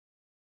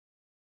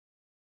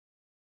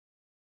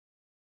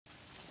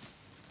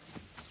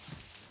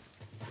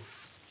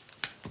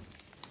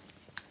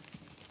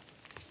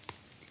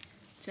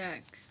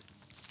Jack。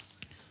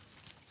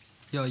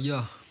いやい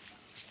や。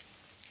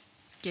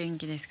元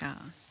気ですか？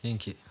元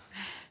気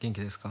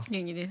ですか？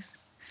元気です。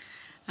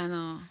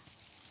今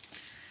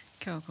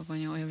日ここ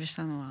にお呼びし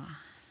たのは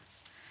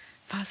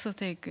ファースト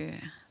テイク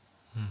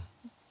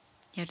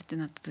やるって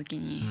なった時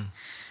に、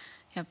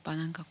やっぱ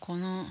なんかこ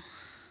の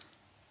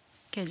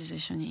KEIJUと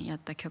一緒にやっ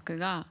た曲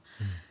が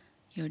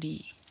よ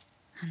り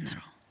なんだ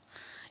ろう、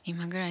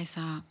今ぐらい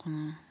さ、こ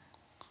の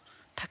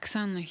たく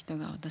さんの人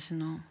が私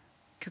の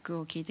曲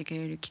を聴いてく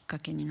れるきっか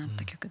けになっ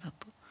た曲だ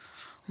と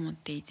思っ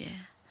ていて、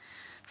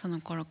そ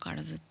の頃か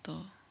らずっ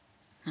と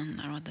なん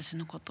だろう、私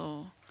のこ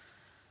とを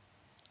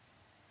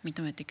認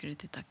めてくれ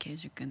てた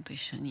KEIJU君と一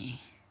緒に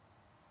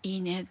「い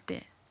いね」っ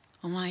て「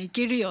お前い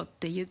けるよ」っ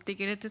て言って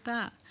くれて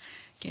た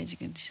KEIJU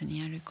君と一緒に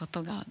やるこ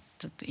とが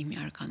ちょっと意味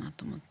あるかな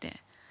と思って。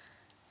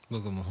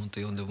僕も本当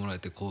呼んでもらえ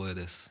て光栄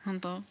です。本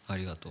当？あ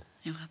りがと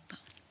う。よかった。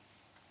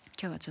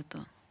今日はちょっと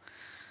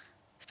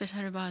スペシ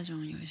ャルバージョ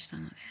ンを用意した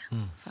ので、フ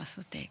ァース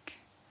トテイク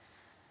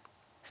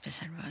スペ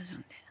シャルバージョ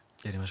ンで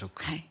やりましょう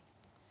か。はい、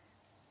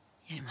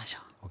やりましょ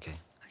う。 OK。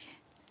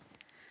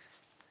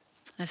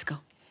 Let's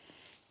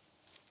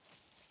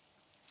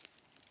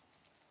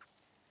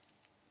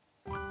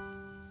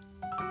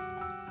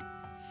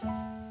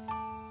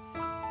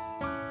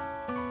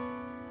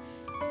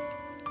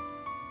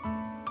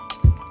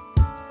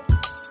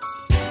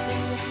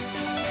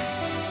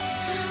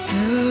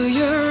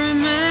you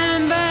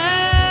remember?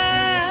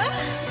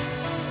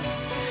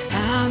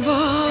 I've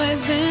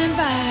always been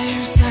by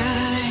your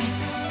side.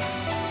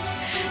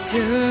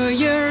 Do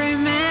you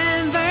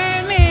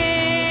remember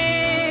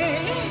me?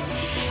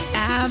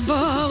 I've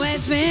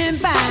always been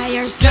by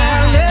your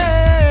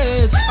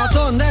side.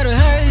 遊んでる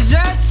平日、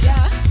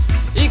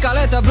イカ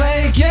れたブ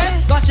レイキ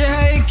ー、バシ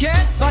ヘイキ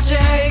バシ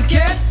ヘイキ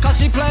歌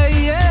詞プレイ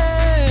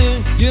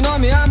ン You know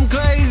me I'm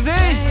crazy。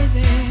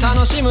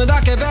 楽しむ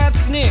だけ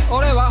別に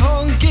俺は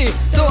本気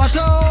とは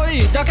遠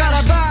い、だか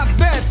らバッ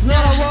別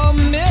なら want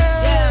me。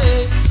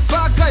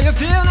 Fuck how you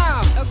feel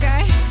now。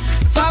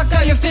 Fuck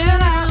how you feel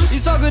now。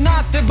 急ぐ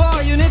なって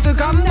boy you need to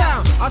calm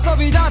down。 遊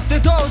びだって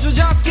登場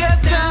just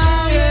get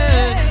down、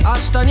明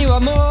日には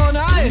もう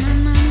ない、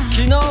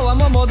昨日は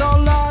もう戻ら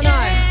ない。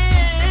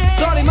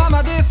Sorry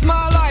mama this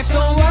my life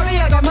don't worry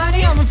I got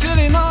money I'm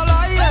feeling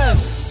alright。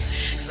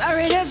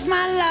 Sorry that's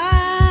my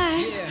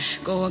life。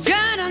 ごわか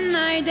ら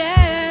ないで、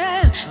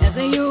な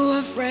ぜ you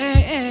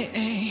afraid。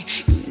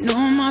 You know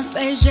my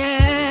face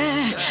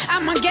yeah。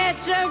 I'ma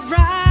get you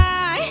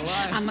right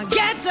I'ma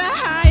get you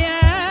higher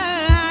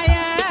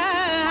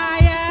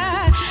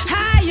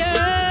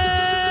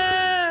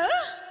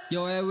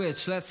Yo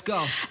Awich let's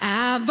go。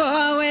 I've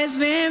always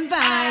been by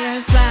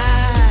your side。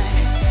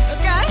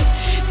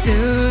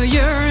 Do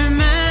you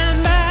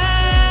remember?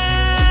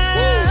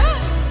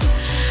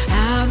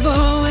 I've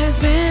always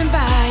been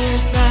by your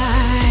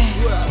side。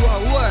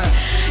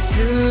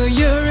 Do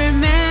you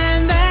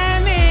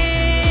remember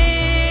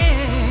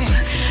me?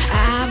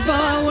 I've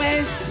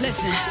always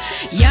listen。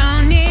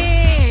 世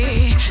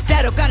に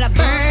ゼロから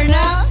burn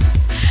up。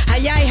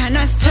 早い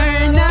話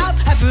turn up。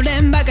 溢れ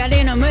んばか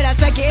りの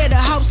紫色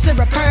ホース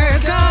が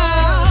perk up。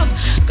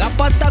 ガ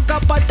パタガ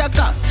パタ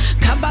ガ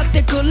かばっ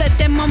てくれ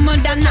ても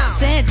無駄な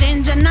成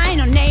人じゃない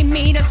の。ネイ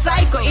ミーだ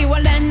最高言わ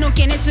れんの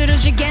気にする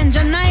次元じ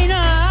ゃないの。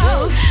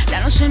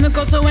楽しむ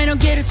ことへの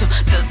ギルトずっ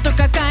と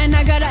抱え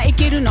ながら生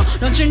きるの。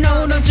Don't you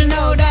know that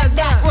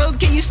will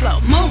kill you slow。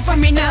 Move from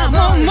me now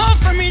move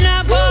from me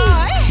now boy。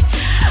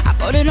 ア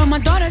ポロのま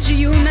どら自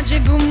由な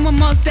自分を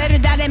持ってる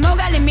誰も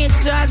がリミッ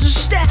ト外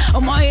して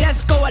思い出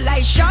す子は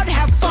来 shot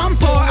have fun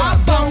pour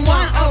up on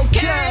one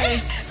okay。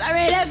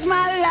 Sorry that's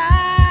my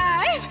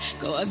life。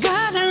 怖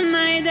がら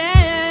ないで、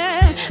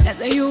な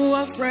ぜ you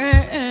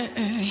afraid。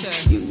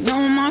 You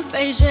know my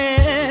face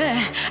yeah。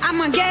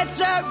 I'ma get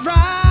you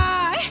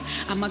right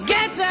I'ma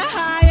get you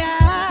higher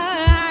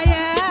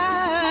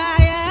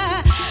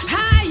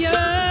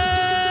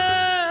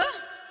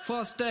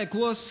First take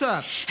what's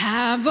up。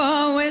 I've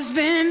always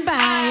been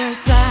by your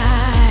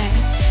side。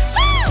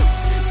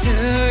 Do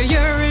you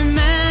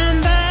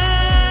remember?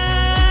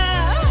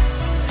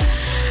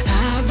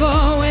 I've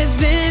always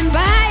been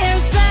by your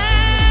side。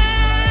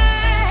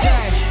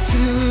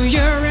 Do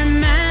you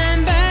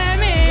remember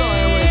me?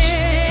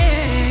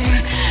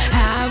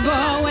 I've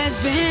always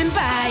been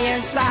by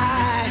your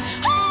side。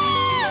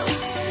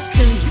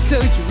 Do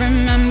you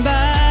remember?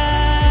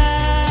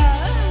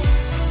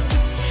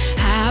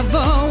 I've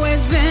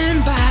always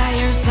been by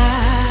your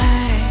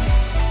side。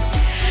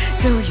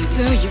 Do you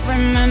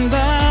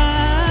remember?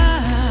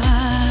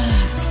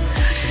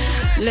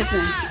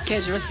 Listen,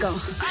 KEIJU, let's go.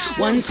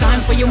 One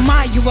time for your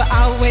mind, you were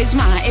always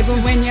mine.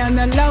 Even when you're on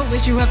the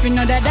lowest, you have to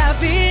know that I'll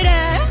be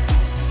there.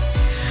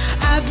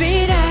 I'll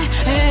be there.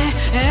 Hey,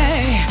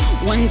 hey.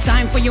 One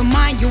time for your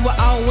mind, you were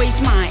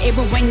always mine.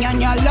 Even when you're on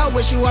your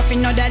lowest, you have to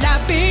know that I'll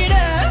be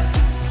there.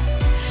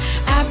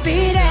 I'll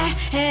be there.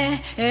 Hey,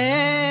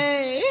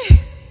 hey.